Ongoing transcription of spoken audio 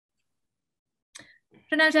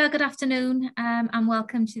Rhonda, good afternoon and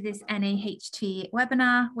welcome to this NAHT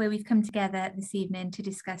webinar where we've come together this evening to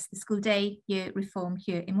discuss the school day year reform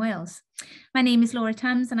here in Wales. My name is Laura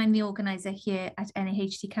Tams and I'm the organiser here at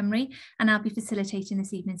NAHT Cymru and I'll be facilitating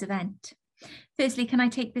this evening's event. Firstly, can I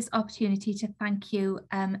take this opportunity to thank you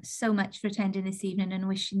so much for attending this evening and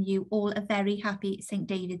wishing you all a very happy St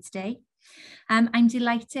David's Day. I'm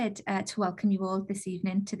delighted to welcome you all this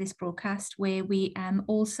evening to this broadcast where we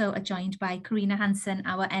also are joined by Karina Hansen,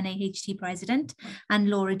 our NAHT President, and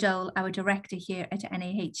Laura Dole, our Director here at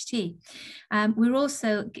NAHT. We're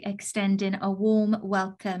also extending a warm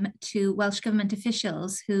welcome to Welsh Government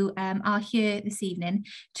officials who are here this evening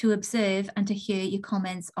to observe and to hear your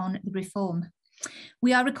comments on the reform.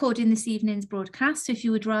 We are recording this evening's broadcast, so if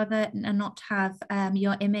you would rather not have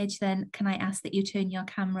your image, then can I ask that you turn your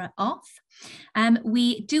camera off?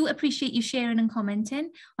 We do appreciate you sharing and commenting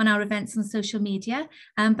on our events on social media,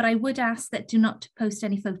 but I would ask that do not post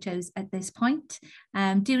any photos at this point.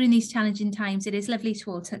 During these challenging times, it is lovely to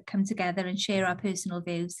all come together and share our personal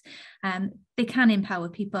views. They can empower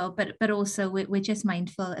people, but also we're just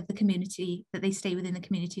mindful of the community, that they stay within the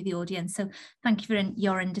community of the audience. So thank you for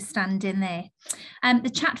your understanding there. The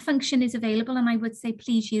chat function is available and I would say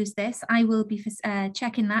please use this. I will be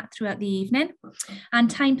checking that throughout the evening, and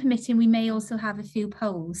time permitting we may also have a few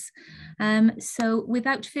polls. So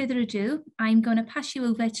without further ado, I'm going to pass you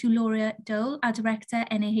over to Laura Dole, our Director,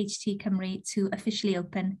 NAHT Cymru, to officially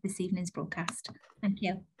open this evening's broadcast. Thank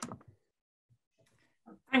you.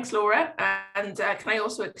 Thanks, Laura, and can I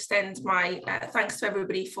also extend my thanks to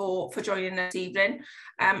everybody for joining this evening,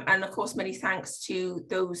 and of course many thanks to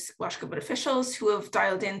those Welsh Government officials who have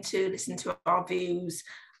dialed in to listen to our views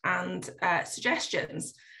and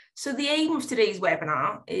suggestions. So the aim of today's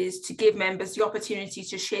webinar is to give members the opportunity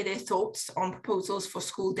to share their thoughts on proposals for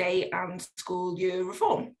school day and school year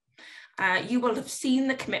reform. You will have seen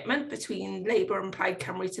the commitment between Labour and Plaid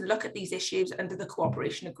Cymru to look at these issues under the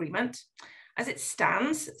cooperation agreement. As it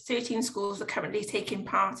stands, 13 schools are currently taking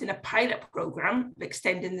part in a pilot programme of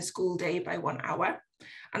extending the school day by 1 hour.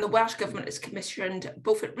 And the Welsh Government has commissioned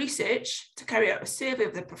Beaufort Research to carry out a survey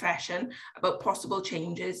of the profession about possible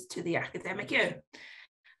changes to the academic year.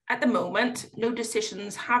 At the moment, no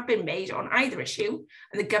decisions have been made on either issue,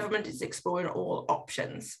 and the government is exploring all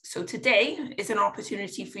options. So today is an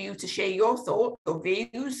opportunity for you to share your thoughts, your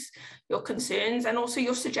views, your concerns, and also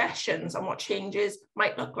your suggestions on what changes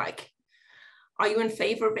might look like. Are you in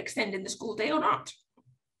favour of extending the school day or not?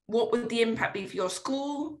 What would the impact be for your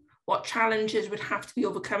school? What challenges would have to be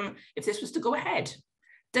overcome if this was to go ahead?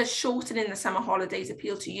 Does shortening the summer holidays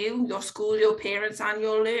appeal to you, your school, your parents and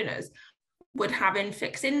your learners? Would having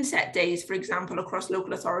fixed inset days, for example, across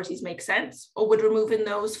local authorities make sense? Or would removing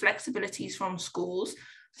those flexibilities from schools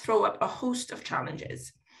throw up a host of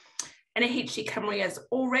challenges? NAHT Cymru has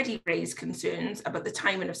already raised concerns about the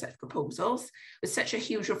timing of such proposals, with such a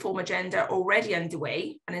huge reform agenda already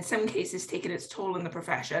underway, and in some cases taking its toll on the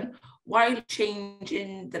profession, while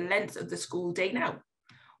changing the length of the school day now.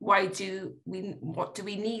 What do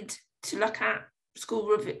we need to look at school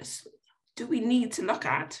reviews? Do we need to look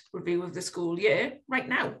at review of the school year right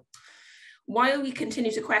now? While we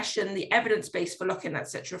continue to question the evidence base for looking at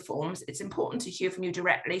such reforms, it's important to hear from you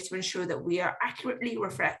directly to ensure that we are accurately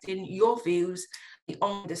reflecting your views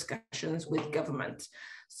on discussions with government.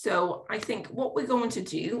 So I think what we're going to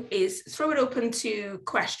do is throw it open to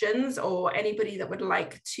questions or anybody that would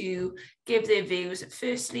like to give their views,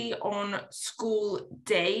 firstly on school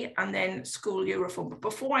day and then school year reform. But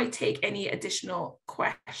before I take any additional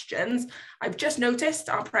questions, I've just noticed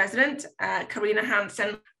our president, Karina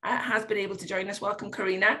Hansen, has been able to join us. Welcome,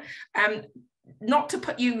 Karina. Not to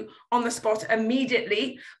put you on the spot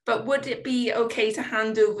immediately, but would it be okay to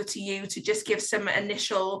hand over to you to just give some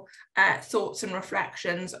initial thoughts and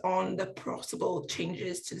reflections on the possible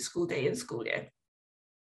changes to the school day and school year?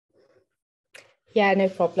 Yeah, no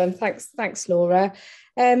problem. Thanks, Laura.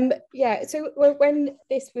 Yeah, so when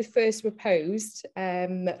this was first proposed,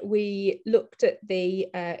 we looked at the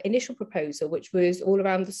initial proposal, which was all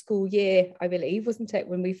around the school year, I believe, wasn't it,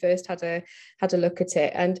 when we first had a look at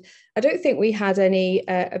it? And I don't think we had any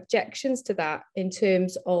objections to that in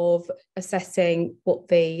terms of assessing what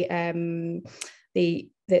the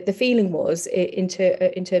feeling was in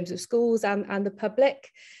terms of schools and the public.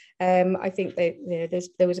 I think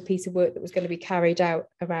that there was a piece of work that was going to be carried out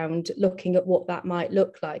around looking at what that might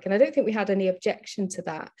look like. And I don't think we had any objection to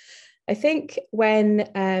that. I think when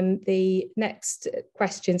the next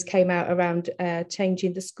questions came out around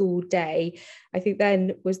changing the school day, I think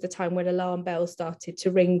then was the time when alarm bells started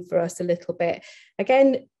to ring for us a little bit.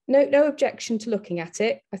 Again, no objection to looking at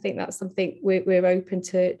it. I think that's something we're open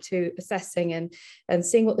to assessing and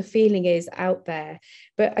seeing what the feeling is out there.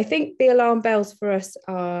 But I think the alarm bells for us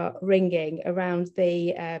are ringing around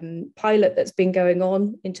the pilot that's been going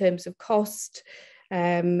on in terms of cost.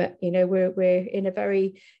 You know, we're in a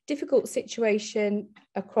very difficult situation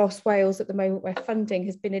across Wales at the moment where funding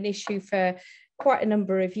has been an issue for quite a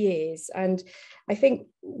number of years. And I think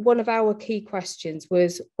one of our key questions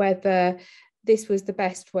was whether this was the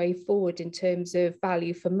best way forward in terms of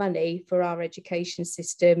value for money for our education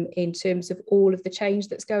system, in terms of all of the change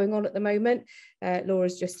that's going on at the moment.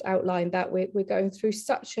 Laura's just outlined that we're going through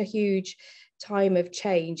such a huge time of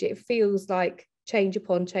change. It feels like change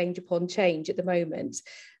upon change upon change at the moment,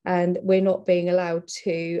 and we're not being allowed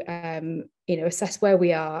to you know, assess where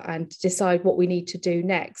we are and decide what we need to do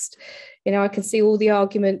next. You know, I can see all the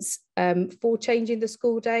arguments for changing the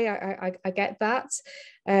school day. I get that,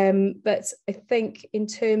 but I think in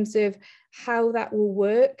terms of how that will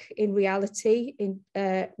work in reality,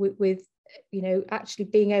 with you know, actually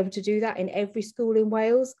being able to do that in every school in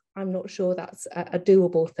Wales, I'm not sure that's a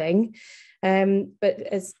doable thing. But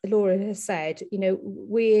as Laura has said, you know,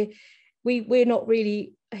 we're not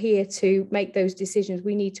really here to make those decisions.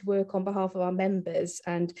 We need to work on behalf of our members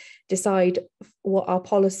and decide what our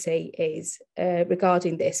policy is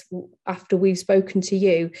regarding this after we've spoken to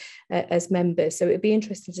you as members. So it'd be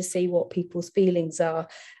interesting to see what people's feelings are.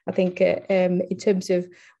 I think in terms of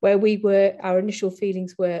where we were, our initial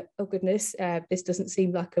feelings were, oh goodness, this doesn't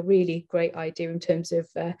seem like a really great idea in terms of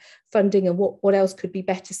funding and what else could be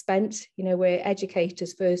better spent. You know, we're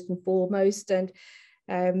educators first and foremost, and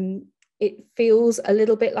it feels a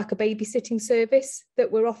little bit like a babysitting service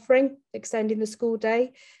that we're offering, extending the school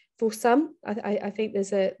day for some. I think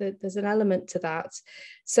there's an element to that.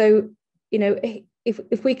 So, you know,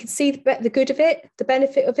 if we could see the good of it, the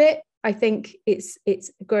benefit of it, I think it's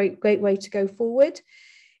a great way to go forward.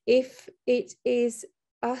 If it is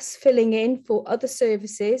us filling in for other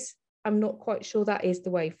services, I'm not quite sure that is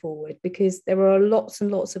the way forward, because there are lots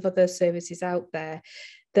and lots of other services out there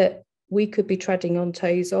that we could be treading on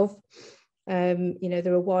toes of. You know,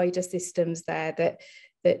 there are wider systems there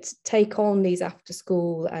that take on these after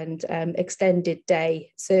school and extended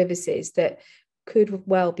day services that could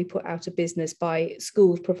well be put out of business by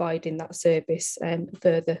schools providing that service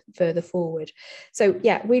further forward. So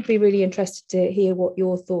yeah, we'd be really interested to hear what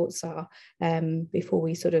your thoughts are before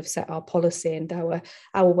we sort of set our policy and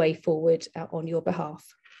our way forward on your behalf.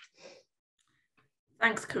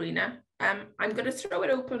 Thanks, Karina. I'm going to throw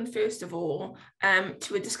it open, first of all,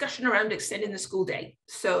 to a discussion around extending the school day.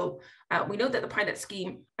 So we know that the pilot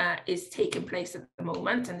scheme is taking place at the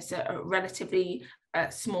moment, and it's a relatively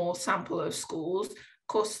small sample of schools. Of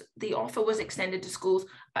course, the offer was extended to schools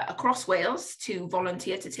across Wales to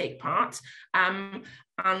volunteer to take part. And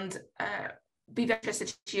be very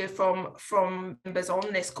interested to hear from members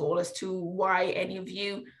on this call as to why any of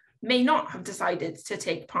you may not have decided to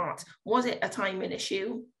take part. Was it a timing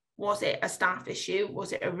issue? Was it a staff issue?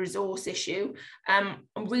 Was it a resource issue? I'm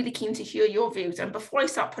really keen to hear your views. And before I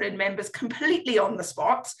start putting members completely on the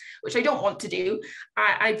spot, which I don't want to do,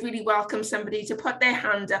 I'd really welcome somebody to put their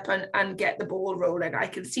hand up and get the ball rolling. I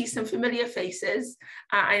can see some familiar faces.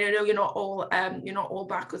 I know you're not all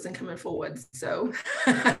backwards and coming forwards. So,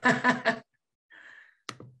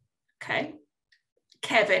 okay.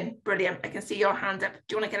 Kevin, brilliant. I can see your hand up. Do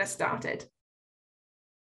you want to get us started?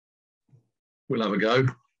 We'll have a go.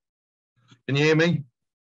 Can you hear me?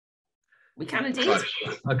 We can indeed. Right.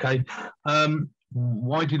 Okay.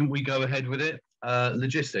 Why didn't we go ahead with it?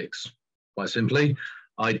 Logistics, quite simply.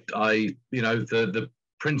 You know, the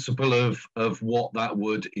principle of what that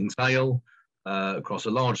would entail across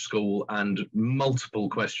a large school and multiple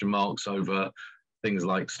question marks over things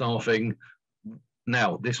like staffing.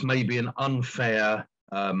 Now, this may be an unfair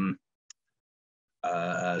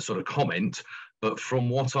sort of comment, but from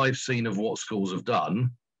what I've seen of what schools have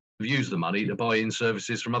done, have used the money to buy in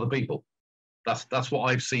services from other people. That's what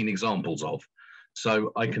I've seen examples of.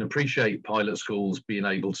 So I can appreciate pilot schools being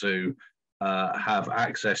able to have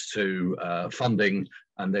access to funding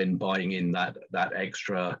and then buying in that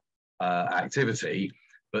extra activity,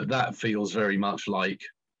 but that feels very much like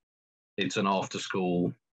it's an after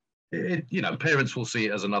school. You know, parents will see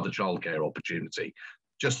it as another childcare opportunity,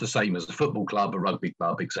 just the same as a football club, a rugby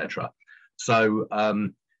club, etc. So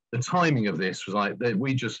the timing of this was like,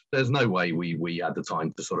 there's no way we had the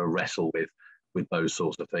time to sort of wrestle with those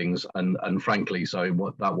sorts of things, and frankly,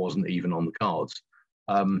 so that wasn't even on the cards.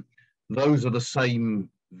 those are the same,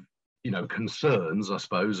 concerns, I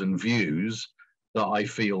suppose, and views that I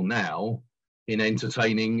feel now in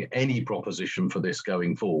entertaining any proposition for this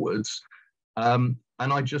going forwards. And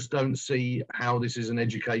I just don't see how this is an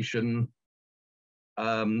education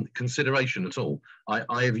consideration at all.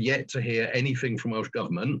 I have yet to hear anything from Welsh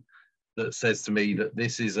Government that says to me that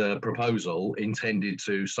this is a proposal intended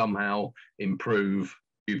to somehow improve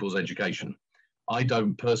pupils' education. I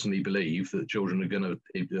don't personally believe that children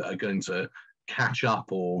are going to catch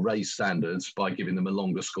up or raise standards by giving them a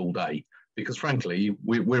longer school day, because frankly,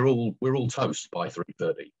 we're all toast by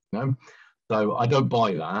 3:30. So I don't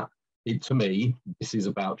buy that. To me, this is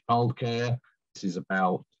about childcare. This is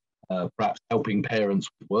about perhaps helping parents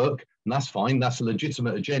with work, and that's fine. That's a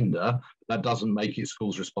legitimate agenda. That doesn't make it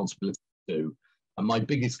schools' responsibility to do. And my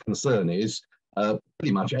biggest concern is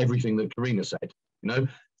pretty much everything that Karina said.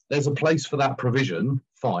 There's a place for that provision.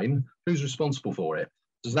 Fine. Who's responsible for it?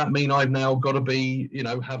 Does that mean I've now got to be,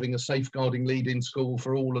 having a safeguarding lead in school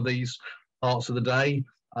for all of these parts of the day?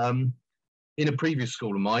 In a previous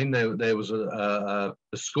school of mine, there was the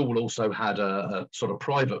school also had a sort of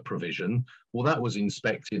private provision. Well, that was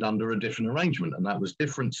inspected under a different arrangement, and that was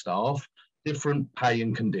different staff, different pay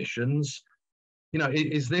and conditions.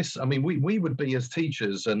 Is this, we would be, as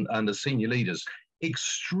teachers and as senior leaders,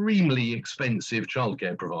 extremely expensive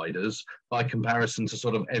childcare providers by comparison to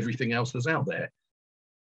sort of everything else that's out there.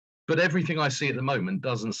 But everything I see at the moment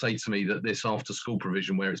doesn't say to me that this after school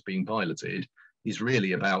provision where it's being piloted is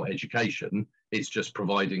really about education. It's just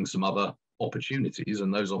providing some other opportunities,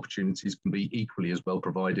 and those opportunities can be equally as well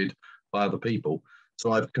provided by other people.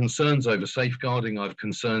 So I have concerns over safeguarding, I have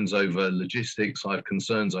concerns over logistics, I have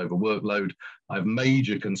concerns over workload, I have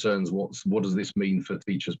major concerns what does this mean for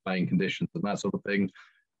teachers' paying conditions and that sort of thing.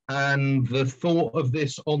 And the thought of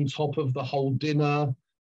this on top of the whole dinner,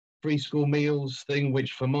 free school meals thing,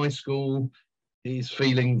 which for my school is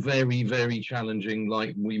feeling very, very challenging,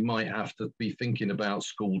 like we might have to be thinking about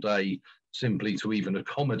school day simply to even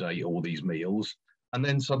accommodate all these meals. And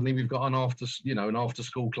then suddenly we've got an after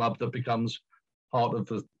school club that becomes part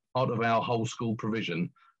of our whole school provision.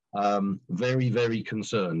 Very, very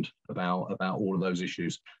concerned about all of those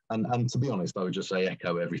issues. And to be honest, I would just say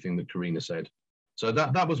echo everything that Karina said. So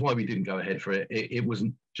that was why we didn't go ahead for it. It was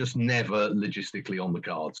just never logistically on the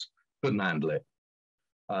cards. Couldn't handle it.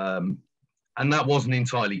 And that wasn't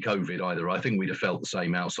entirely COVID either. I think we'd have felt the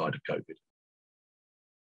same outside of COVID.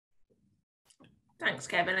 Thanks,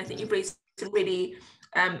 Kevin. I think you've raised some really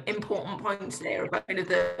important points there about kind of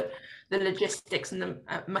the logistics and the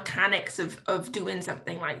mechanics of doing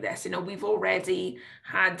something like this. We've already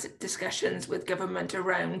had discussions with government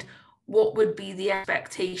around what would be the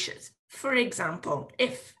expectations. For example,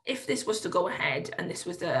 if this was to go ahead and this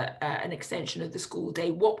was an extension of the school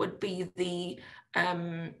day, what would be the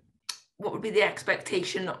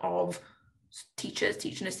expectation of teachers,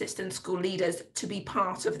 teaching assistants, school leaders to be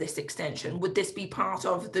part of this extension? Would this be part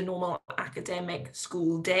of the normal academic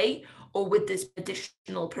school day, or would this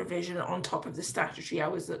additional provision on top of the statutory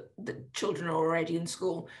hours that the children are already in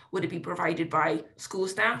school, would it be provided by school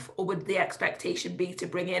staff, or would the expectation be to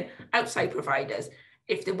bring in outside providers?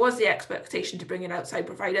 If there was the expectation to bring in outside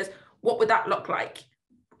providers, what would that look like?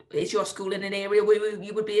 Is your school in an area where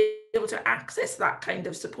you would be able to access that kind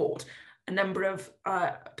of support? A number of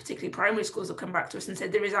particularly primary schools have come back to us and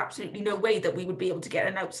said there is absolutely no way that we would be able to get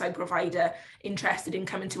an outside provider interested in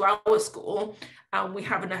coming to our school. We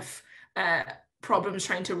have enough problems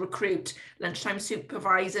trying to recruit lunchtime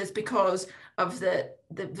supervisors because of the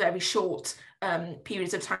very short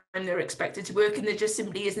periods of time they're expected to work, and there just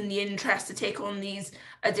simply isn't the interest to take on these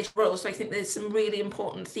additional roles. So I think there's some really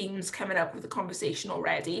important themes coming up with the conversation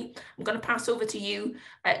already. I'm going to pass over to you,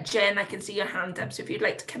 Jen. I can see your hand up, so if you'd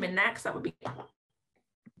like to come in next, that would be good.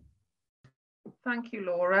 Thank you,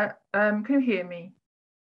 Laura. Can you hear me?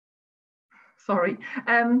 Sorry,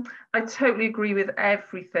 I totally agree with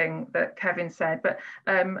everything that Kevin said, but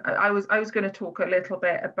I was going to talk a little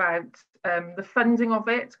bit about the funding of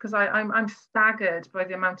it, because I'm staggered by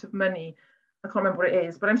the amount of money. I can't remember what it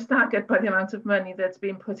is, but I'm staggered by the amount of money that's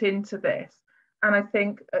being put into this, and I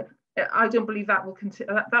think I don't believe that will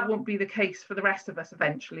continue. That won't be the case for the rest of us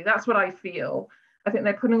eventually. That's what I feel. I think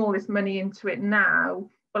they're putting all this money into it now,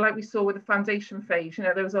 but like we saw with the foundation phase,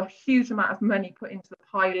 there was a huge amount of money put into the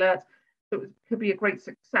pilot. It could be a great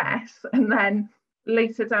success, and then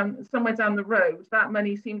later somewhere down the road, that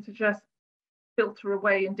money seemed to just filter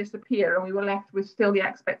away and disappear, and we were left with still the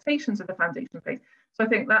expectations of the foundation phase. So I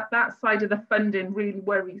think that side of the funding really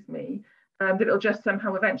worries me, that it'll just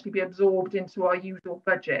somehow eventually be absorbed into our usual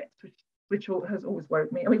budget, which has always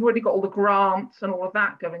worried me. And we've already got all the grants and all of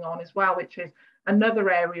that going on as well, which is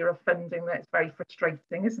another area of funding that's very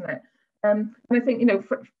frustrating, isn't it? And I think, you know,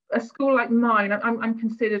 for a school like mine, I'm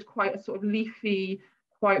considered quite a sort of leafy,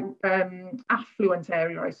 quite affluent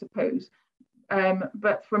area, I suppose.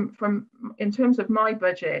 But from in terms of my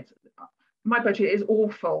budget is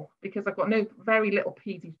awful because I've got very little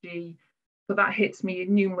PDG. So that hits me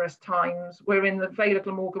numerous times. We're in the Vale of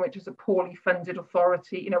Glamorgan, which is a poorly funded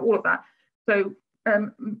authority, you know, all of that. So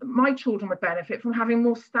my children would benefit from having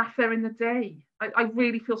more staff there in the day. I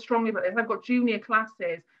really feel strongly about this. I've got junior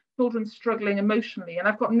classes, children struggling emotionally, and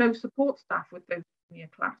I've got no support staff with those junior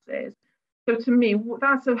classes. So to me,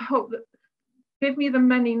 that's a hope that give me the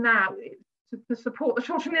money now to support the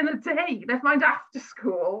children in the day, never mind after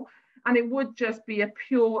school. And it would just be a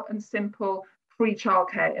pure and simple free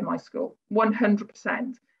childcare in my school,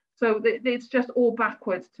 100%. So it's just all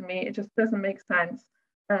backwards to me. It just doesn't make sense.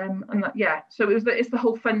 Yeah, so it's the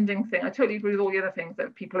whole funding thing. I totally agree with all the other things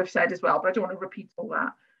that people have said as well, but I don't want to repeat all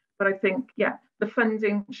that. But I think, yeah, the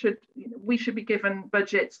funding we should be given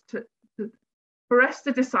budgets for us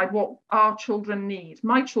to decide what our children need.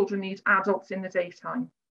 My children need adults in the daytime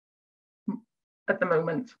at the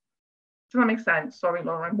moment. Does that make sense? Sorry,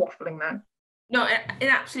 Laura, I'm waffling now. No, it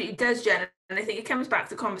absolutely does, Jen. And I think it comes back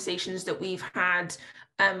to conversations that we've had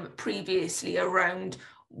previously around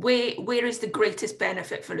where is the greatest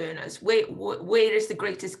benefit for learners? Where is the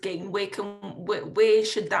greatest gain? Where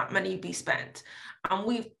should that money be spent? And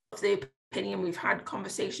we've the opinion, we've had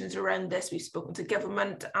conversations around this, we've spoken to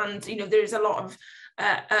government, and you know, there's a lot of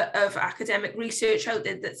academic research out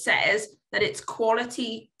there that says that it's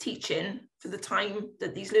quality teaching for the time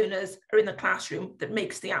that these learners are in the classroom that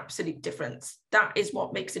makes the absolute difference. That is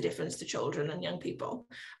what makes a difference to children and young people.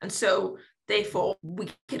 And so therefore we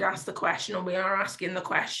could ask the question, and we are asking the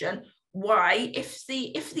question, why, if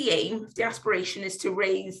the aim, if the aspiration is to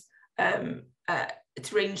raise the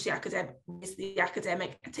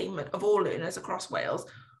academic attainment of all learners across Wales,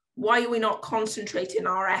 why are we not concentrating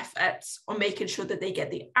our efforts on making sure that they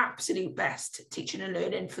get the absolute best teaching and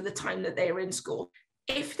learning for the time that they're in school?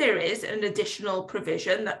 If there is an additional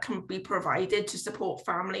provision that can be provided to support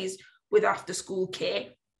families with after school care,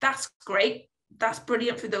 that's great. That's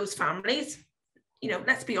brilliant for those families. You know,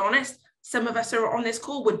 let's be honest, some of us are on this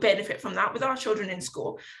call would benefit from that with our children in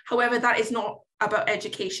school. However, that is not about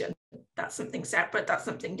education. That's something separate, that's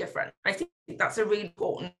something different. I think that's a really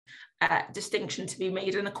important distinction to be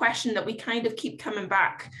made, and a question that we kind of keep coming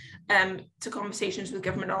back to conversations with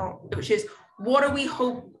government on, which is, what do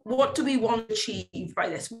we want to achieve by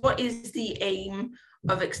this? What is the aim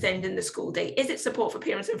of extending the school day? Is it support for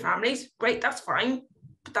parents and families? Great, that's fine,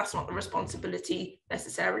 but that's not the responsibility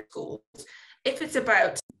necessarily of schools. If it's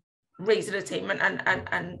about raising attainment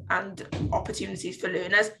and opportunities for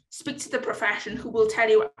learners, speak to the profession, who will tell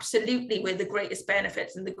you absolutely where the greatest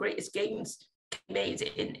benefits and the greatest gains can be made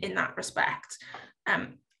in that respect.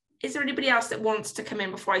 Is there anybody else that wants to come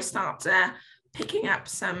in before I start picking up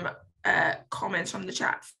some comments from the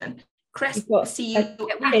chat? And Chris, I see you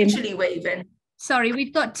actually waving. Sorry,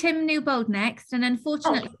 we've got Tim Newbold next, and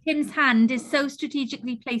unfortunately Tim's hand is so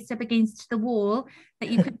strategically placed up against the wall that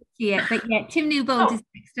you couldn't see it. But yeah, Tim Newbold is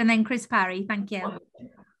next, and then Chris Parry. Thank you.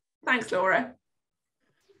 Thanks, Laura.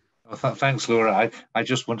 Well, thanks, Laura. I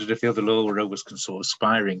just wondered if the other Laura was sort of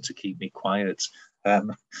aspiring to keep me quiet.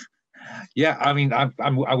 Yeah, I mean, I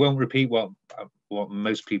won't repeat what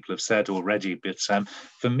most people have said already, but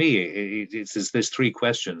for me, there's three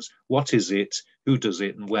questions. What is it? Who does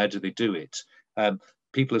it? And where do they do it?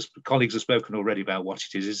 Colleagues have spoken already about what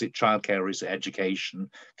it is. Is it childcare or is it education?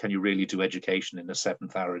 Can you really do education in the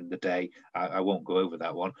 7th hour in the day? I won't go over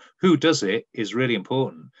that one. Who does it is really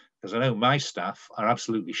important, because I know my staff are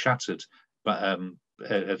absolutely shattered, but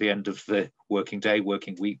at the end of the working day,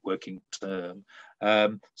 working week, working term.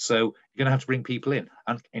 So you're going to have to bring people in,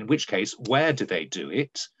 and in which case, where do they do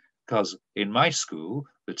it? Because in my school,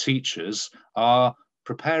 the teachers are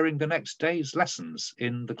preparing the next day's lessons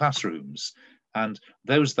in the classrooms, and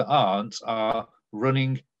those that aren't are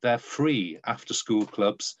running their free after school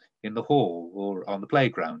clubs in the hall or on the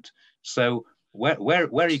playground. So where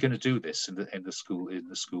are you going to do this in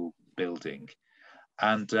the school building?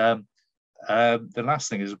 And the last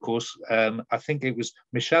thing is, of course, I think it was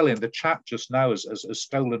Michelle in the chat just now has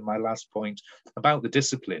stolen my last point about the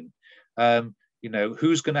discipline. You know,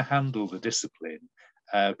 who's going to handle the discipline?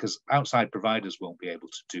 Because outside providers won't be able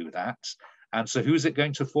to do that. And so who's it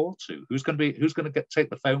going to fall to? Who's going to take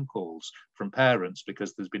the phone calls from parents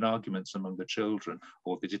because there's been arguments among the children,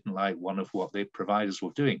 or they didn't like one of what the providers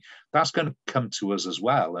were doing? That's going to come to us as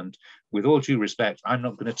well. And with all due respect, I'm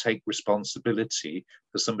not going to take responsibility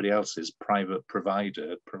for somebody else's private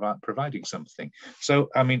provider providing something. So,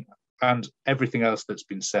 I mean, and everything else that's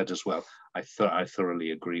been said as well, I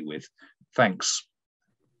thoroughly agree with. Thanks.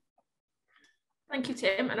 Thank you,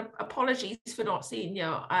 Tim, and apologies for not seeing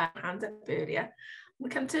your hand up earlier. We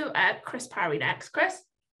come to Chris Parry next. Chris?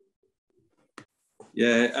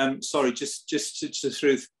 Yeah, sorry, just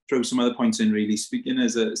to throw some other points in, really. Speaking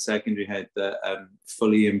as a secondary head that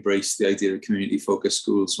fully embraced the idea of community-focused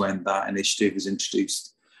schools when that initiative was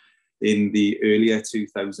introduced in the earlier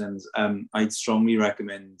 2000s, I'd strongly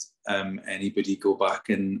recommend anybody go back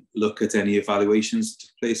and look at any evaluations that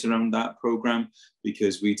took place around that programme,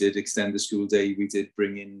 because we did extend the school day, we did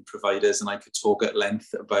bring in providers, and I could talk at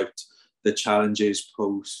length about the challenges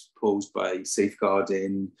posed by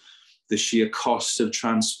safeguarding, the sheer costs of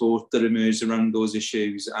transport that emerged around those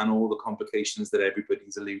issues, and all the complications that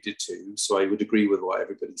everybody's alluded to. So I would agree with what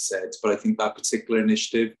everybody said, but I think that particular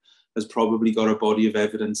initiative has probably got a body of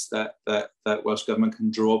evidence that Welsh Government can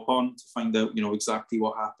draw upon to find out, exactly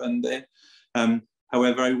what happened there.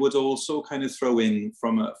 However, I would also kind of throw in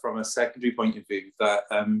from a secondary point of view that,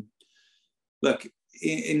 look,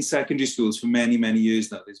 in secondary schools for many, many years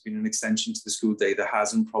now, there's been an extension to the school day that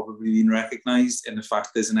hasn't probably been recognised. In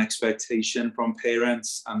fact, there's an expectation from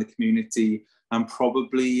parents and the community, and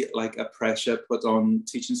probably like a pressure put on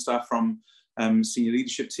teaching staff from senior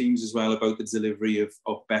leadership teams as well, about the delivery of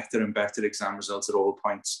better and better exam results at all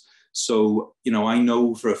points. So, I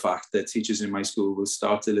know for a fact that teachers in my school will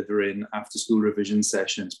start delivering after school revision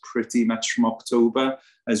sessions pretty much from October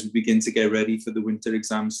as we begin to get ready for the winter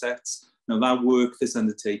exam sets. Now, that work that's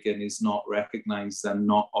undertaken is not recognised and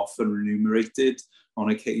not often remunerated.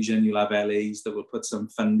 On occasion, you'll have LAs that will put some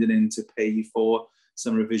funding in to pay for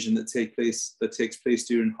some revision that takes place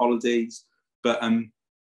during holidays. But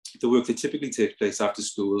the work that typically takes place after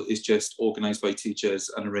school is just organised by teachers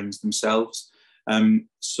and arranged themselves.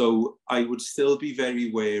 So I would still be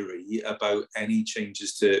very wary about any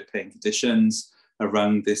changes to paying conditions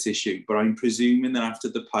around this issue. But I'm presuming that after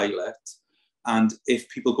the pilot, and if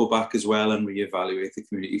people go back as well and reevaluate the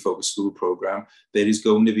community-focused school programme, there is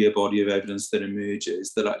going to be a body of evidence that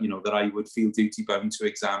emerges that I would feel duty-bound to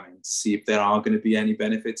examine to see if there are going to be any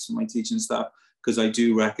benefits for my teaching staff, because I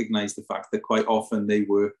do recognise the fact that quite often they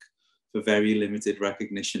work for very limited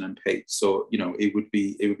recognition and pay. So, it would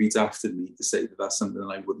be daft of me to say that that's something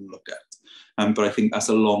that I wouldn't look at. But I think that's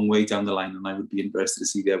a long way down the line, and I would be interested to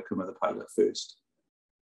see the outcome of the pilot first.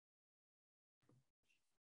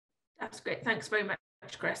 That's great. Thanks very much,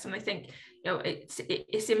 Chris. And I think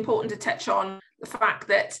it's important to touch on the fact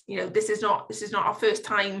that this is not our first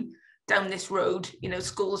time down this road.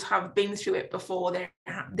 Schools have been through it before.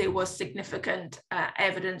 There was significant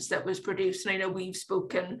evidence that was produced, and I know we've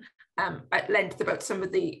spoken at length about some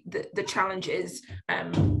of the challenges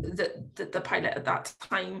that the pilot at that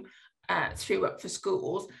time threw up for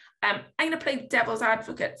schools. I'm going to play devil's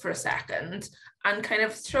advocate for a second and kind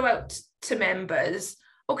of throw out to members.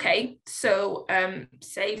 Okay, so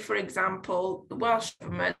say, for example, the Welsh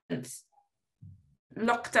Government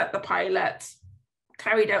looked at the pilot,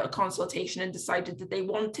 carried out a consultation and decided that they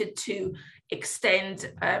wanted to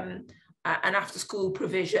extend an after-school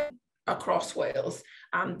provision across Wales.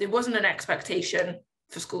 There wasn't an expectation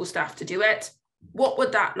for school staff to do it. What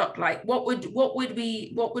would that look like? What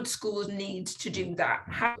would schools need to do that?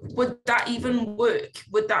 How would that even work?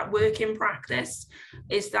 Would that work in practice?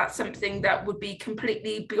 Is that something that would be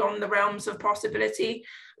completely beyond the realms of possibility?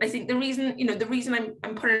 I think the reason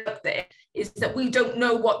I'm putting it up there is that we don't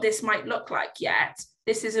know what this might look like yet.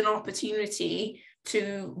 This is an opportunity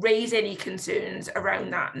to raise any concerns around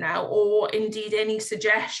that now, or indeed any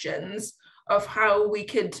suggestions of how we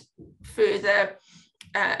could further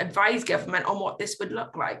advise government on what this would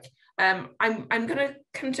look like. I'm going to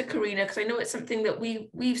come to Karina, because I know it's something that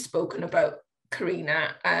we've spoken about,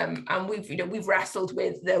 Karina, and we've wrestled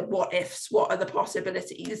with the what ifs, what are the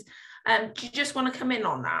possibilities. Do you just want to come in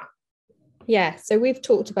on that? Yeah, so we've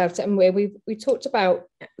talked about it, and we talked about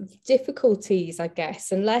difficulties, I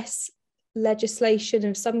guess, unless legislation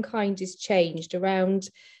of some kind is changed around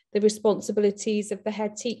the responsibilities of the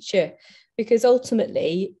head teacher, because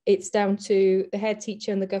ultimately it's down to the head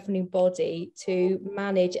teacher and the governing body to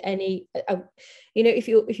manage any,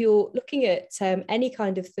 if you're looking at any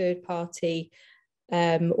kind of third party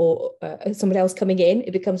or somebody else coming in,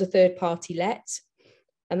 it becomes a third party let,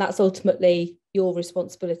 and that's ultimately your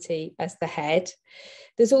responsibility as the head.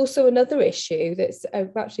 There's also another issue that's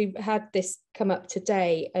I've actually had this come up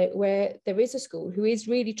today, where there is a school who is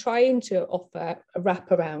really trying to offer a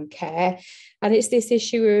wraparound care. And it's this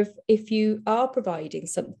issue of, if you are providing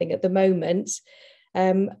something at the moment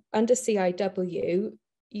under CIW,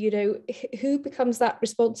 who becomes that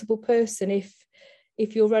responsible person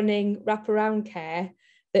if you're running wraparound care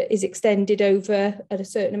that is extended over at a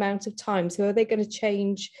certain amount of time. So are they going to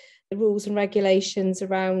change the rules and regulations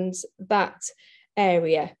around that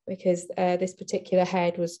area? Because this particular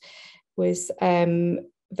head was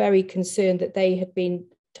very concerned that they had been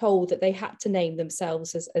told that they had to name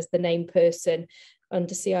themselves as the named person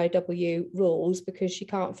under CIW rules, because she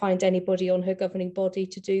can't find anybody on her governing body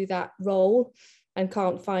to do that role, and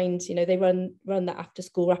can't find, you know, they run that after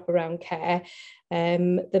school wraparound care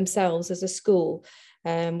themselves as a school,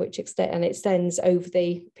 which extends over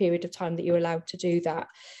the period of time that you're allowed to do that.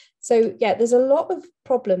 So yeah, there's a lot of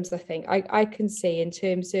problems I think I can see in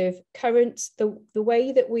terms of the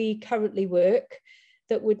way that we currently work,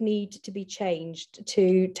 that would need to be changed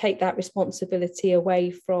to take that responsibility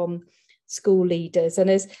away from school leaders. And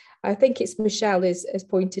as I think it's Michelle has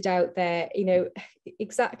pointed out there, you know,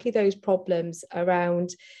 exactly those problems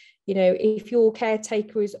around, you know, if your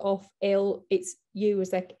caretaker is off ill, it's you as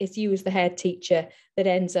the head teacher that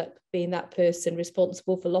ends up being that person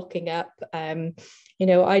responsible for locking up. You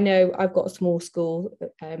know I've got a small school,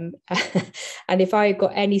 and if I've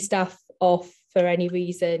got any staff off for any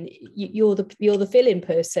reason, you're the fill-in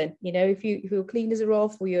person. You know, if your cleaners are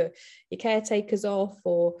off, or your caretaker's off,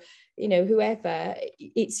 or you know, whoever,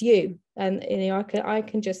 it's you. And you know, I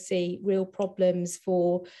can just see real problems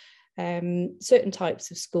for certain types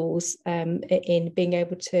of schools in being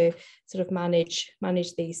able to sort of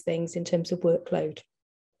manage these things in terms of workload.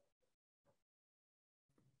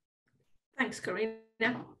 Thanks, Karina.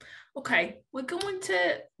 Okay, we're going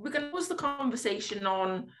to pause the conversation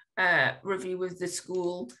on review of the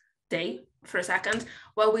school day for a second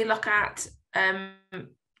while we look at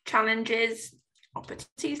challenges,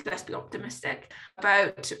 opportunities, let's be optimistic,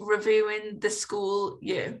 about reviewing the school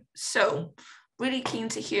year. So really keen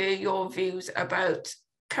to hear your views about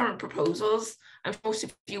current proposals. And most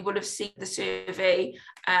of you will have seen the survey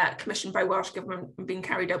commissioned by Welsh Government being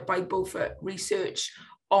carried out by Beaufort Research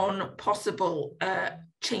on possible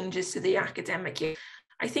changes to the academic year.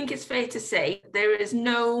 I think it's fair to say there is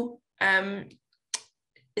no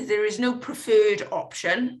preferred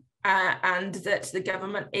option, and that the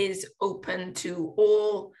government is open to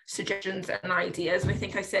all suggestions and ideas. And I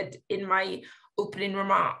think I said in my opening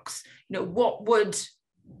remarks, you know, what would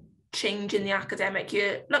change in the academic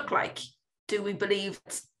year look like? Do we believe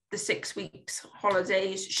the 6 weeks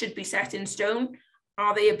holidays should be set in stone?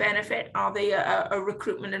 Are they a benefit? Are they a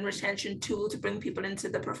recruitment and retention tool to bring people into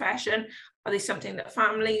the profession? Are they something that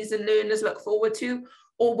families and learners look forward to?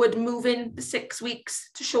 Or would moving the 6 weeks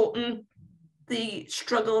to shorten the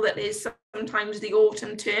struggle that is sometimes the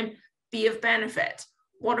autumn term be of benefit?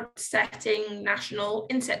 What about setting national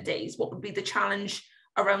inset days? What would be the challenge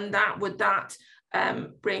around that? Would that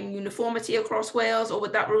bring uniformity across Wales, or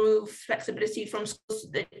would that remove flexibility from schools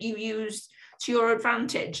that you use to your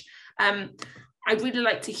advantage? I'd really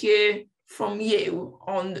like to hear from you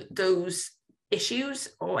on those issues,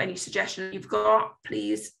 or any suggestions you've got.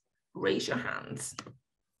 Please raise your hands.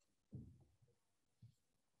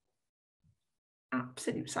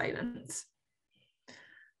 Absolute silence.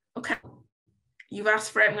 Okay, you've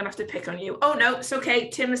asked for it, I'm gonna have to pick on you. Oh no, it's okay,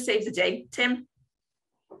 Tim has saved the day. Tim?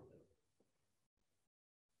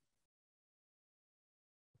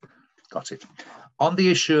 Got it. On the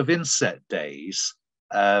issue of inset days,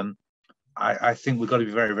 I think we've got to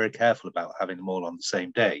be very, very careful about having them all on the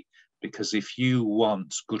same day, because if you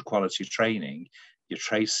want good quality training, you're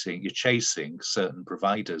chasing certain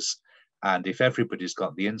providers. And if everybody's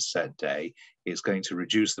got the inset day, it's going to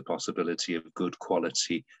reduce the possibility of good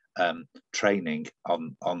quality training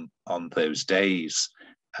on those days.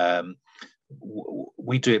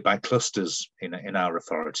 We do it by clusters in our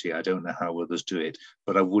authority. I don't know how others do it,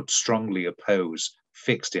 but I would strongly oppose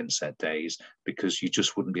fixed inset days, because you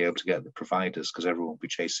just wouldn't be able to get the providers, because everyone would be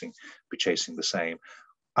chasing the same.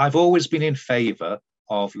 I've always been in favour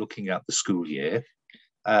of looking at the school year,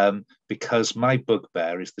 because my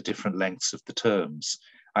bugbear is the different lengths of the terms.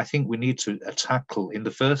 I think we need to tackle, in the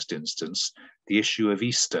first instance, the issue of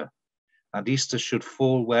Easter. And Easter should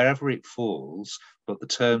fall wherever it falls, but the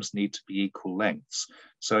terms need to be equal lengths.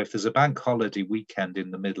 So if there's a bank holiday weekend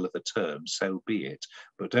in the middle of a term, so be it.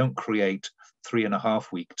 But don't create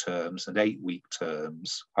 3.5-week terms and 8-week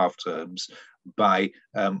terms, half terms, by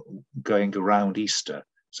going around Easter.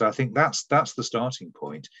 So I think that's the starting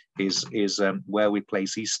point, is where we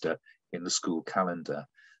place Easter in the school calendar.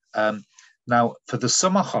 Now, for the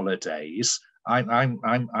summer holidays, I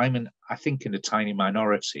think in a tiny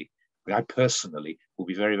minority. I personally will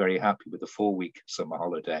be very, very happy with a 4-week summer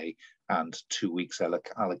holiday and 2 weeks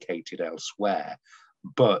allocated elsewhere.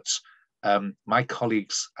 But my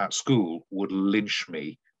colleagues at school would lynch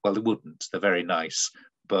me. Well, they wouldn't, they're very nice,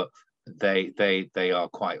 but they are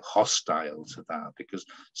quite hostile to that, because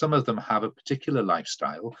some of them have a particular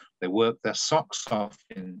lifestyle. They work their socks off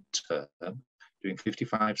in term, doing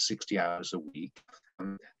 55, 60 hours a week.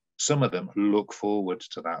 And some of them look forward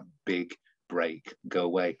to that big break, go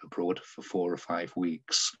away abroad for 4 or 5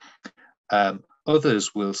 weeks.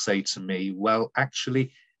 Others will say to me, well,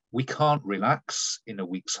 actually, we can't relax in a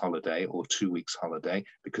week's holiday or 2 weeks holiday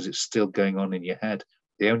because it's still going on in your head.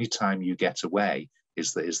 The only time you get away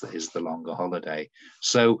is the longer holiday.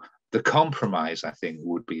 So the compromise, I think,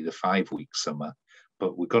 would be the 5-week summer,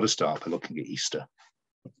 but we've got to start by looking at Easter.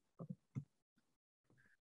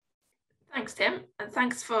 Thanks, Tim, and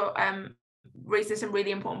thanks for raising some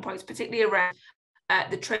really important points, particularly around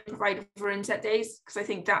the training provider for inset days, because I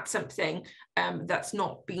think that's something that's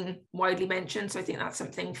not been widely mentioned. So I think that's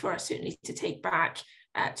something for us certainly to take back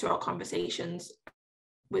to our conversations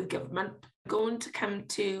with government. I'm going to come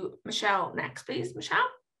to Michelle next, please. Michelle?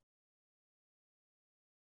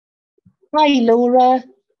 Hi, Laura.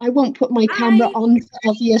 I won't put my camera on for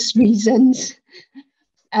obvious reasons.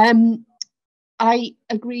 I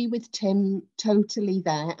agree with Tim totally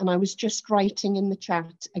there, and I was just writing in the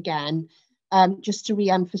chat again, just to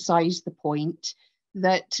re-emphasise the point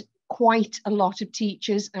that quite a lot of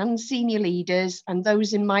teachers and senior leaders and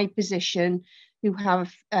those in my position who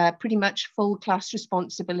have pretty much full class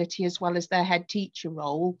responsibility as well as their head teacher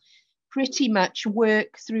role, pretty much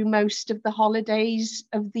work through most of the holidays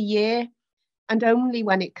of the year. And only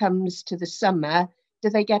when it comes to the summer do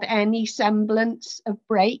they get any semblance of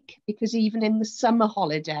break, because even in the summer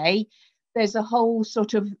holiday, there's a whole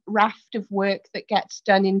sort of raft of work that gets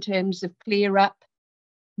done in terms of clear up,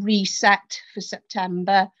 reset for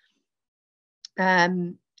September.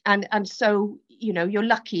 And so, you know, you're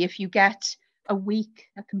lucky if you get a week,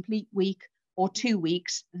 a complete week or 2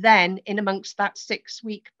 weeks, then in amongst that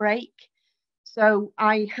 6-week break. So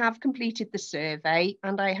I have completed the survey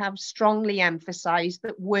and I have strongly emphasised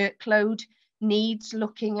that workload needs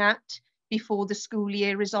looking at before the school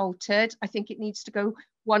year is altered. I think it needs to go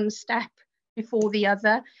one step before the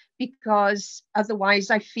other, because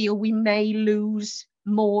otherwise I feel we may lose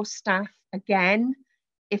more staff again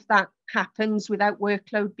if that happens without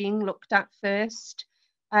workload being looked at first.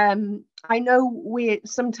 I know we're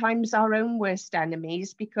sometimes our own worst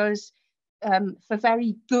enemies, because for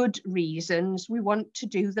very good reasons we want to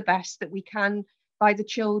do the best that we can by the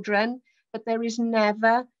children, but there is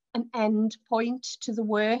never an end point to the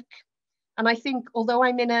work. And I think although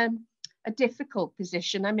I'm in a difficult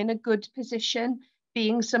position, I'm in a good position,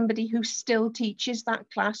 being somebody who still teaches that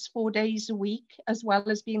class 4 days a week as well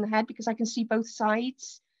as being the head, because I can see both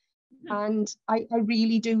sides. And I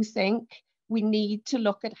really do think we need to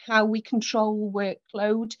look at how we control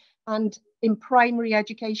workload, and in primary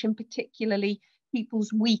education particularly,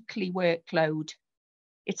 people's weekly workload.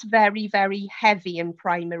 It's very, very heavy in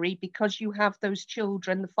primary because you have those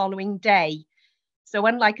children the following day. So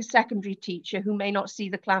unlike a secondary teacher who may not see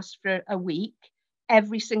the class for a week,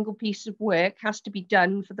 every single piece of work has to be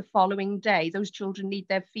done for the following day. Those children need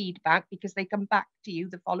their feedback because they come back to you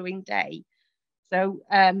the following day. So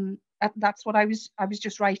that's what I was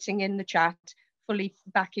just writing in the chat, fully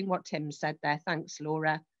backing what Tim said there. Thanks,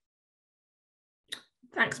 Laura.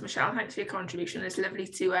 Thanks, Michelle. Thanks for your contribution. It's lovely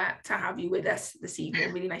to have you with us this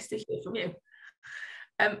evening. Really nice to hear from you.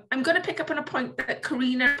 I'm going to pick up on a point that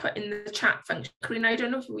Karina put in the chat function. Karina, I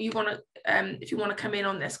don't know if you want to come in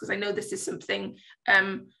on this, because I know this is something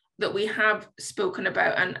that we have spoken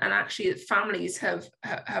about, and actually families have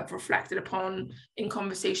reflected upon in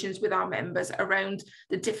conversations with our members around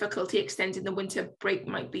the difficulty extending the winter break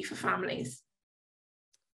might be for families.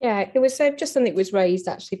 Yeah, it was just something that was raised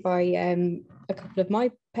actually by a couple of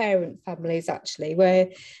my parent families actually, where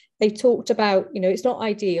they talked about, you know, it's not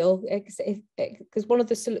ideal because one of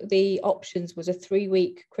the options was a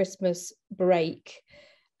 3-week Christmas break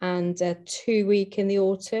and a 2-week in the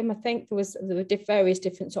autumn. I think there were various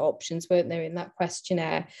different options, weren't there, in that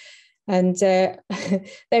questionnaire? And their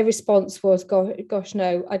response was, gosh,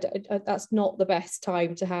 no, that's not the best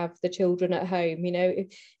time to have the children at home. You know,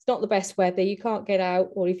 it's not the best weather, you can't get out,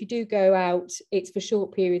 or if you do go out, it's for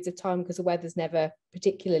short periods of time because the weather's never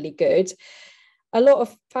particularly good. A lot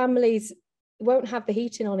of families won't have the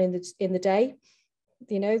heating on in the day.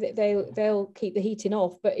 You know, they'll keep the heating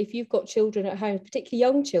off. But if you've got children at home, particularly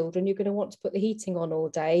young children, you're going to want to put the heating on all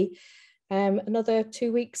day. Another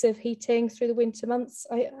 2 weeks of heating through the winter months.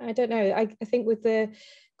 I don't know. I think with the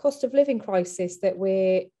cost of living crisis that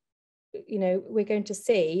we're going to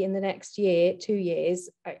see in the next 2 years,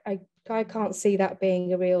 I can't see that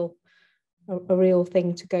being a real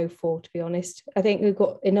thing to go for, to be honest. I think we've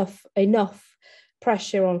got enough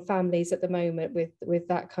pressure on families at the moment with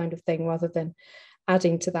that kind of thing, rather than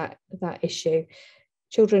adding to that issue.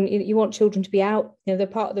 Children, you want children to be out. The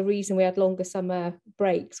part of the reason we had longer summer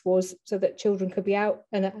breaks was so that children could be out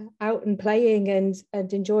and playing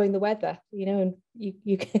and enjoying the weather, and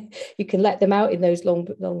you can let them out in those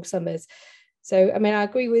long summers. So, I mean, I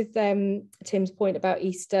agree with Tim's point about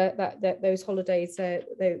Easter, that those holidays,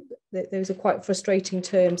 those are quite frustrating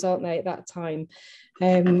terms, aren't they, at that time?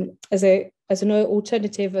 As an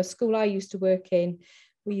alternative, a school I used to work in,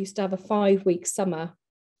 we used to have a 5-week summer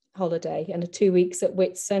holiday and a 2 weeks at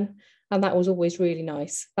Whitsun, and that was always really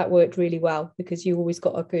nice. That worked really well because you always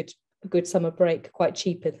got a good summer break, quite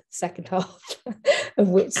cheap in the second half of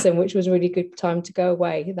Whitsun, which was a really good time to go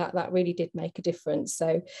away. That really did make a difference.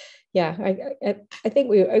 So yeah, I think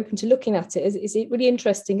we were open to looking at it. It's really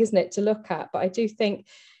interesting, isn't it, to look at? But I do think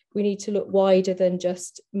we need to look wider than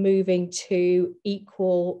just moving to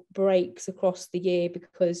equal breaks across the year,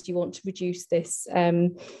 because you want to reduce this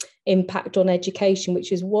impact on education,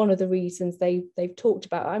 which is one of the reasons they've talked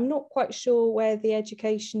about. I'm not quite sure where the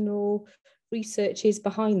educational research is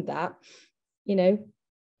behind that,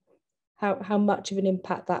 how much of an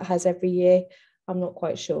impact that has every year. I'm not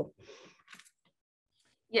quite sure.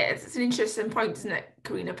 Yeah, it's an interesting point, isn't it,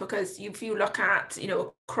 Karina? Because if you look at,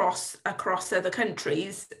 across other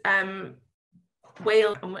countries,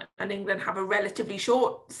 Wales and England have a relatively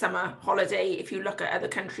short summer holiday. If you look at other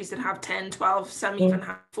countries that have 10, 12, some even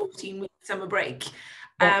have 14-week summer break.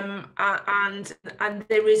 And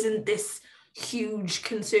there isn't this huge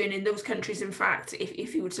concern in those countries. In fact,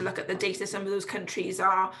 if you were to look at the data, some of those countries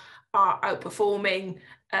are outperforming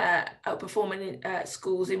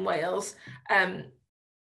schools in Wales.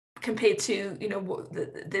 Compared to,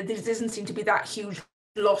 there doesn't seem to be that huge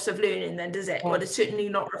loss of learning then, does it? Well, it's certainly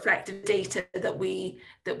not reflected data that we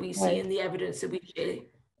see in the evidence that we share.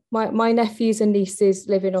 My nephews and nieces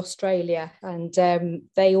live in Australia, and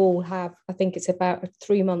they all have, I think it's about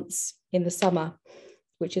 3 months in the summer,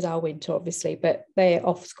 which is our winter, obviously, but they're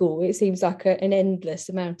off school. It seems like an endless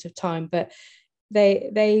amount of time, but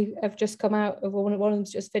they have just come out of one of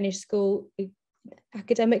them's just finished school.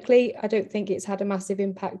 Academically, I don't think it's had a massive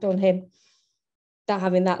impact on him, that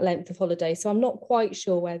having that length of holiday. So I'm not quite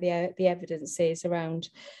sure where the evidence is around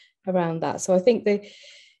that. So I think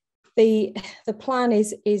the plan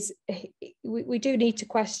is we do need to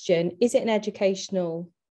question, is it an educational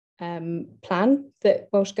plan that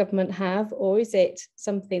Welsh Government have, or is it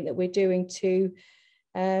something that we're doing to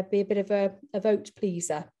be a bit of a vote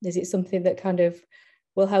pleaser? Is it something that kind of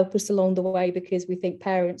will help us along the way because we think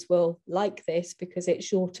parents will like this because it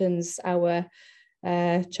shortens our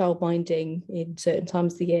childminding in certain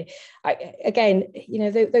times of the year?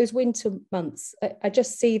 Those winter months, I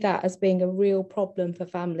just see that as being a real problem for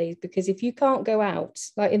families, because if you can't go out,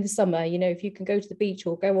 like in the summer, if you can go to the beach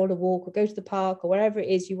or go on a walk or go to the park or wherever it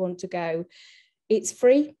is you want to go, it's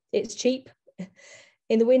free, it's cheap.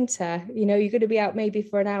 In the winter, you're going to be out maybe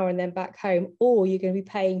for an hour and then back home, or you're going to be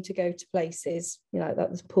paying to go to places, like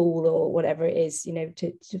the pool or whatever it is,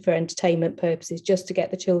 for entertainment purposes, just to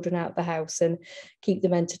get the children out the house and keep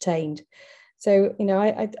them entertained. So,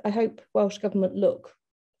 I hope Welsh Government look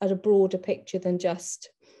at a broader picture than just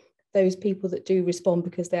those people that do respond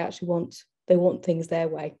because they actually want things their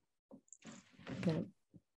way. Yeah.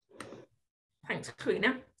 Thanks,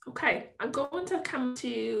 Karina. Okay, I'm going to come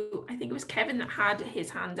to, I think it was Kevin that had his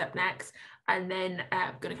hand up next, and then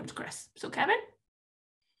I'm going to come to Chris. So Kevin?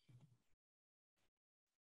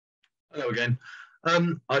 Hello again.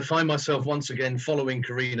 I find myself once again following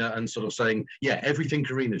Karina and sort of saying, yeah, everything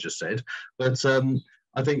Karina just said. But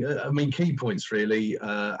I think, key points really,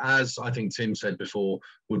 as I think Tim said before,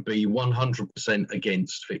 would be 100%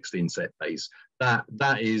 against fixed inset days.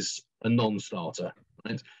 That is a non-starter,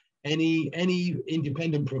 right? Any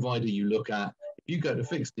independent provider you look at, if you go to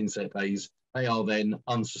fixed inset days, they are then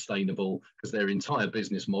unsustainable because their entire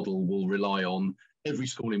business model will rely on every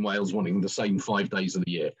school in Wales wanting the same 5 days of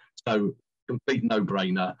the year. So complete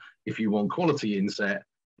no-brainer. If you want quality inset,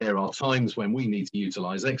 there are times when we need to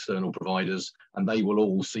utilise external providers, and they will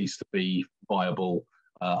all cease to be viable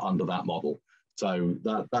under that model. So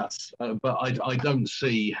that's, but I don't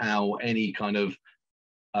see how any kind of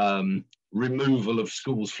removal of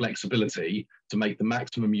schools' flexibility to make the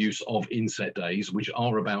maximum use of inset days, which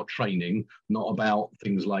are about training, not about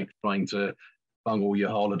things like trying to bungle your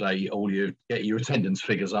holiday or get your attendance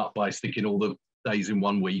figures up by sticking all the days in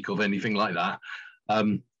 1 week or anything like that.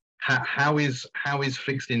 How is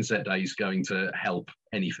fixed inset days going to help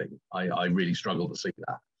anything? I really struggle to see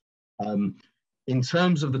that. In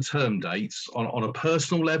terms of the term dates, on a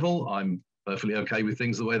personal level, I'm perfectly okay with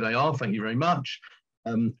things the way they are. Thank you very much.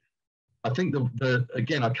 I think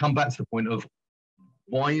again, I come back to the point of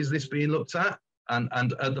why is this being looked at? And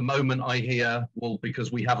at the moment I hear, well,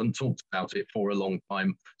 because we haven't talked about it for a long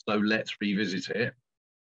time, so let's revisit it.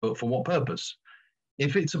 But for what purpose?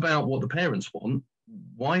 If it's about what the parents want,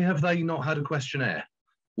 why have they not had a questionnaire?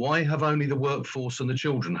 Why have only the workforce and the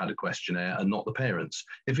children had a questionnaire and not the parents?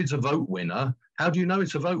 If it's a vote winner, how do you know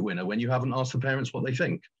it's a vote winner when you haven't asked the parents what they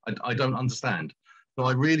think? I don't understand. So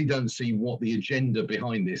I really don't see what the agenda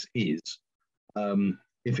behind this is.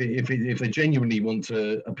 If they genuinely want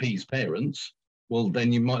to appease parents, well,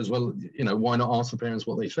 then you might as well, why not ask the parents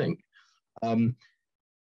what they think?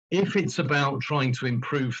 If it's about trying to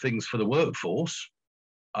improve things for the workforce,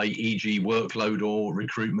 e.g. workload or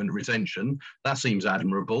recruitment retention, that seems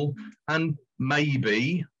admirable. And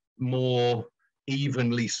maybe more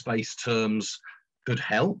evenly spaced terms could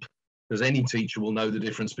help, because any teacher will know the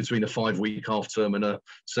difference between a 5-week half term and a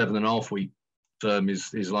 7.5-week term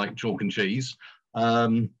is like chalk and cheese.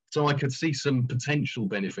 So I could see some potential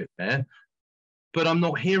benefit there, but I'm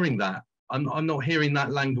not hearing that. I'm not hearing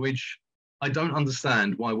that language. I don't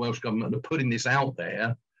understand why Welsh Government are putting this out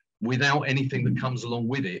there without anything that comes along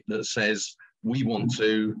with it that says we want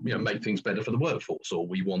to make things better for the workforce, or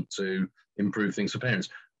we want to improve things for parents.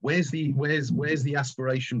 Where's the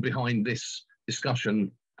aspiration behind this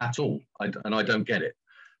discussion at all? I don't get it.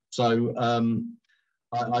 So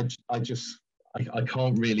I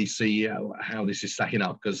can't really see how this is stacking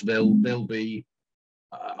up, because there'll be,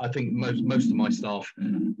 I think most of my staff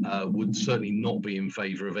would certainly not be in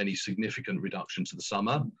favour of any significant reduction to the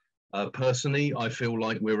summer. Personally, I feel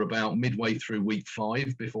like we're about midway through week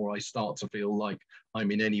 5 before I start to feel like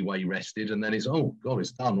I'm in any way rested, and then it's, oh God,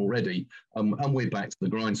 it's done already, and we're back to the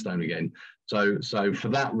grindstone again. So for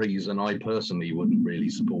that reason, I personally wouldn't really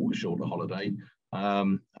support a shorter holiday.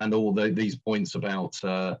 And all these points about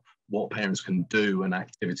what parents can do and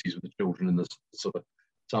activities with the children in the sort of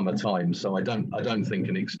summertime. So I don't think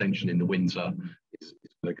an extension in the winter is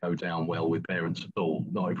going to go down well with parents at all.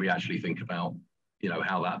 Not if we actually think about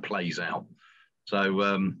how that plays out. So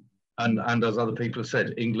and as other people have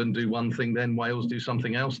said, England do one thing, then Wales do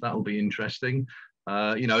something else. That'll be interesting.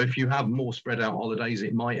 If you have more spread out holidays,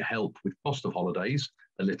 it might help with cost of holidays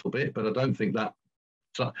a little bit, but I don't think that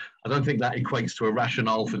equates to a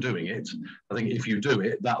rationale for doing it. I think if you do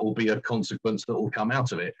it, that will be a consequence that will come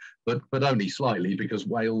out of it, but only slightly, because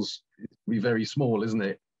Wales will be very small, isn't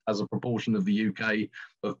it, as a proportion of the UK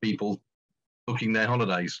of people booking their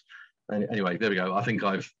holidays. Anyway, there we go. I think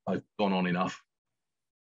I've gone on enough.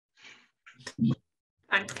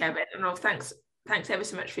 Thanks, Kevin. No, thanks ever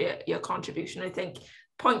so much for your contribution. I think the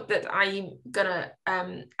point that I'm gonna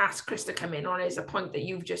ask Chris to come in on is a point that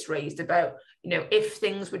you've just raised about, if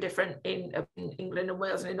things were different in England and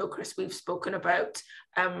Wales, and I know, Chris, we've spoken about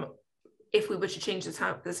if we were to change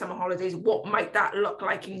the summer holidays, what might that look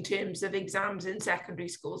like in terms of exams in secondary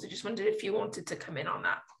schools? I just wondered if you wanted to come in on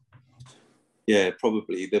that. Yeah,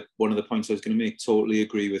 probably. One of the points I was going to make, totally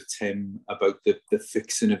agree with Tim about the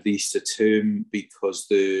fixing of the Easter term, because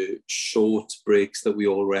the short breaks that we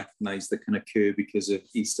all recognise that can occur because of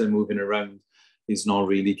Easter moving around is not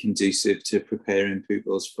really conducive to preparing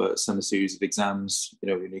pupils for summer series of exams.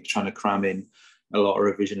 You're trying to cram in a lot of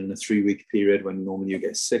revision in a 3-week period when normally you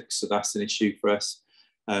get 6, so that's an issue for us.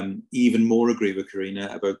 Even more agree with Karina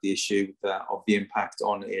about the issue of the impact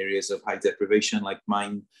on areas of high deprivation like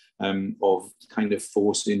mine, of kind of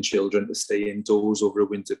forcing children to stay indoors over a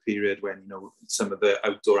winter period when some of the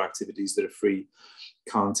outdoor activities that are free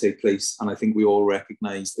can't take place. And I think we all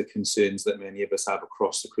recognise the concerns that many of us have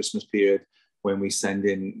across the Christmas period when we send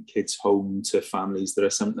in kids home to families that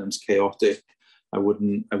are sometimes chaotic. I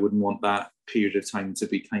wouldn't want that period of time to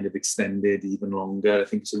be kind of extended even longer. I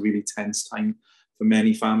think it's a really tense time for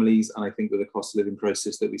many families, and I think with the cost of living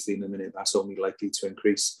crisis that we see in the minute, that's only likely to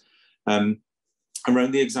increase.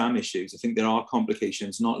 Around the exam issues, I think there are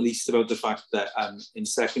complications, not least about the fact that in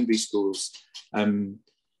secondary schools,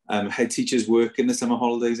 head teachers work in the summer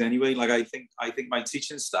holidays anyway. Like I think my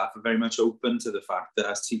teaching staff are very much open to the fact that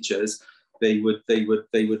as teachers, they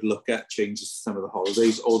would look at changes to some of the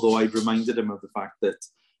holidays. Although I've reminded them of the fact that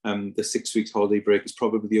the 6 weeks holiday break is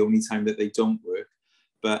probably the only time that they don't work.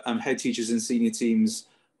 But head teachers and senior teams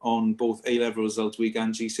on both A-level result week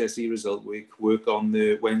and GCSE result week work on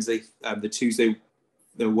the Wednesday, the Tuesday,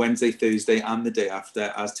 the Wednesday, Thursday, and the day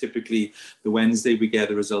after, as typically the Wednesday we get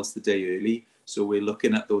the results the day early. So we're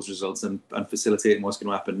looking at those results and facilitating what's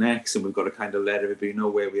going to happen next. And we've got to kind of let everybody know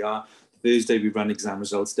where we are. Thursday we run exam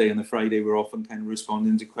results day, and the Friday we're often kind of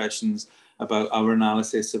responding to questions about our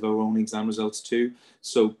analysis of our own exam results too.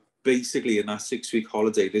 So basically in that 6-week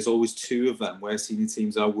holiday, there's always 2 of them where senior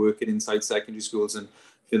teams are working inside secondary schools and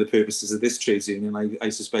for the purposes of this trades union, I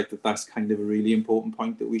suspect that that's kind of a really important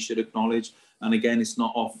point that we should acknowledge. And again, it's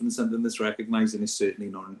not often something that's recognised, and it's certainly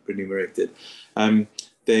not remunerated.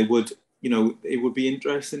 There would, it would be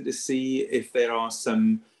interesting to see if there are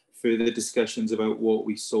some further discussions about what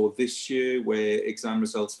we saw this year, where exam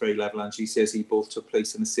results for A-level and GCSE both took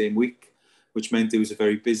place in the same week, which meant it was a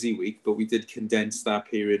very busy week, but we did condense that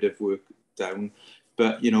period of work down.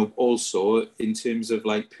 But, also in terms of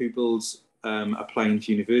like pupils applying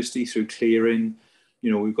to university through clearing,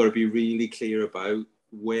 we've got to be really clear about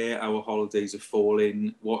where our holidays are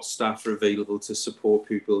falling, what staff are available to support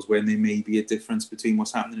pupils, when there may be a difference between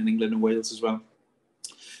what's happening in England and Wales as well.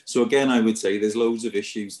 So again, I would say there's loads of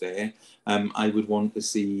issues there. I would want to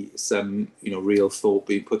see some, real thought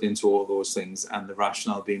being put into all those things, and the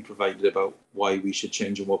rationale being provided about why we should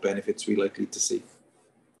change and what benefits we're likely to see.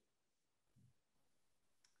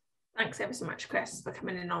 Thanks ever so much, Chris, for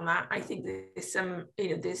coming in on that. I think there's some,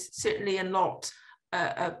 there's certainly a lot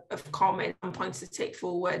of comment and points to take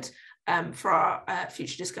forward for our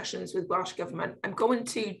future discussions with Welsh Government. I'm going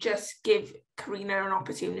to just give Karina an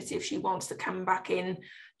opportunity if she wants to come back in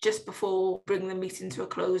just before bringing the meeting to a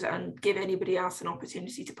close, and give anybody else an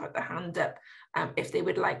opportunity to put their hand up if they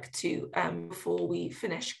would like to before we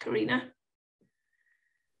finish. Karina?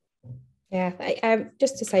 Yeah,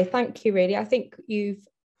 just to say thank you, really. I think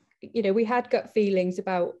we had gut feelings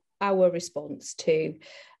about our response to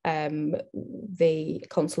the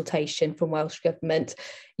consultation from Welsh Government.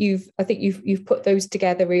 I think you've put those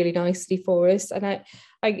together really nicely for us, and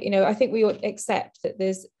I think we ought to accept that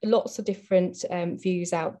there's lots of different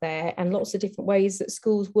views out there and lots of different ways that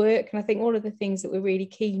schools work. And I think one of the things that we're really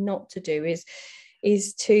keen not to do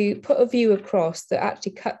is to put a view across that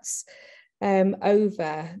actually cuts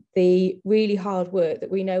over the really hard work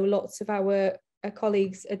that we know lots of our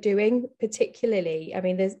colleagues are doing. Particularly, I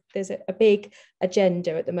mean, there's a big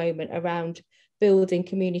agenda at the moment around building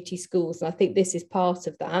community schools, and I think this is part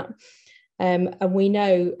of that. And we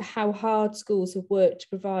know how hard schools have worked to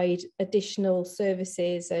provide additional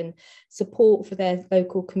services and support for their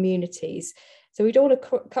local communities. So we don't want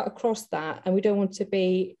to cut across that, and we don't want to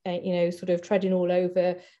be, sort of treading all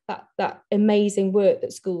over that amazing work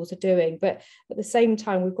that schools are doing. But at the same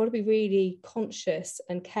time, we've got to be really conscious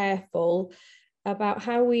and careful about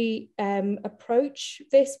how we approach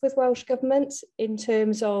this with Welsh Government in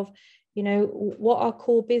terms of, what our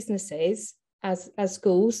core business is as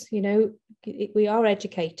schools. We are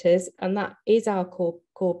educators, and that is our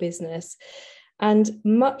core business. And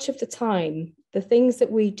much of the time, the things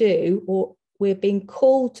that we do, or we're being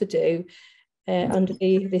called to do under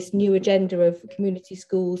this new agenda of community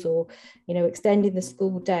schools, or extending the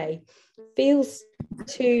school day, feels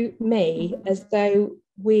to me as though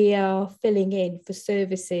we are filling in for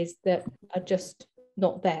services that are just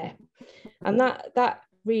not there. And that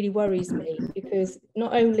really worries me, because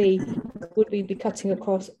not only would we be cutting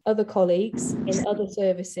across other colleagues in other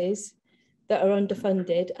services that are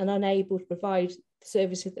underfunded and unable to provide the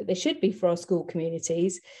services that they should be for our school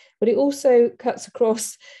communities, but it also cuts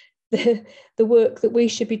across the work that we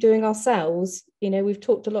should be doing ourselves. We've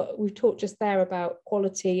talked just there about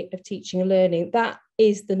quality of teaching and learning. That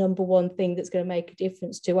is the number one thing that's going to make a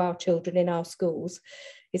difference to our children in our schools,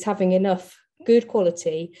 is having enough good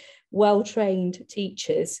quality, well-trained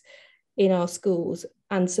teachers in our schools,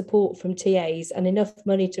 and support from TAs, and enough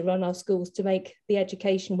money to run our schools to make the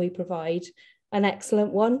education we provide an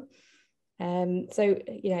excellent one. So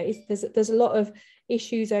there's a lot of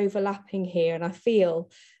issues overlapping here, and I feel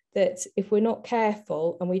that if we're not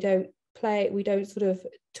careful and we don't sort of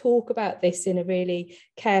talk about this in a really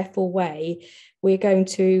careful way, we're going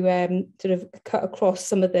to sort of cut across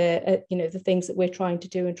some of the the things that we're trying to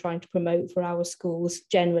do and trying to promote for our schools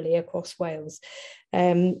generally across Wales.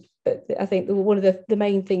 But I think one of the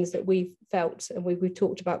main things that we've felt, and we've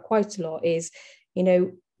talked about quite a lot, is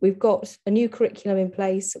we've got a new curriculum in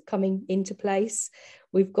place, coming into place.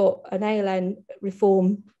 We've got an ALN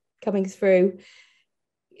reform coming through.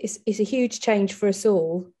 It's a huge change for us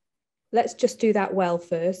all. Let's just do that well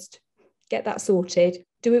first, get that sorted,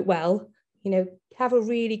 do it well, have a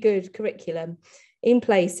really good curriculum in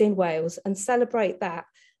place in Wales, and celebrate that.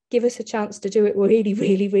 Give us a chance to do it really,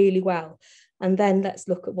 really, really well. And then let's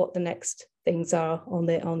look at what the next things are on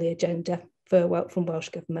the agenda from Welsh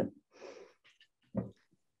Government.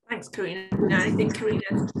 Thanks, Karina. I think Karina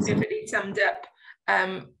perfectly summed up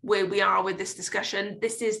where we are with this discussion.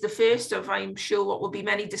 This is the first of, I'm sure, what will be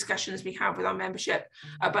many discussions we have with our membership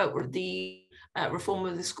about the reform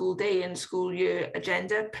of the school day and school year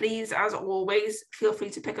agenda, please, as always, feel free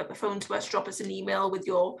to pick up the phone to us, drop us an email with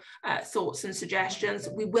your thoughts and suggestions.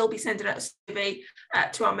 We will be sending out a survey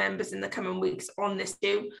to our members in the coming weeks on this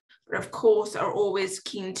issue, but of course are always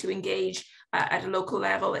keen to engage at a local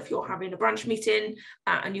level. If you're having a branch meeting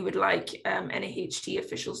and you would like NAHT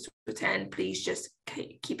officials to attend, please just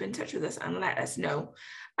keep in touch with us and let us know.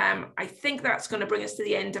 I think that's going to bring us to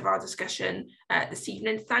the end of our discussion this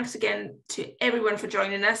evening. Thanks again to everyone for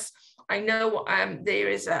joining us. I know there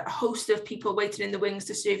is a host of people waiting in the wings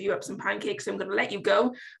to serve you up some pancakes. So I'm going to let you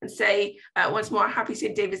go and say once more, happy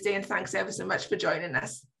St. David's Day, and thanks ever so much for joining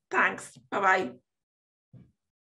us. Thanks. Bye-bye.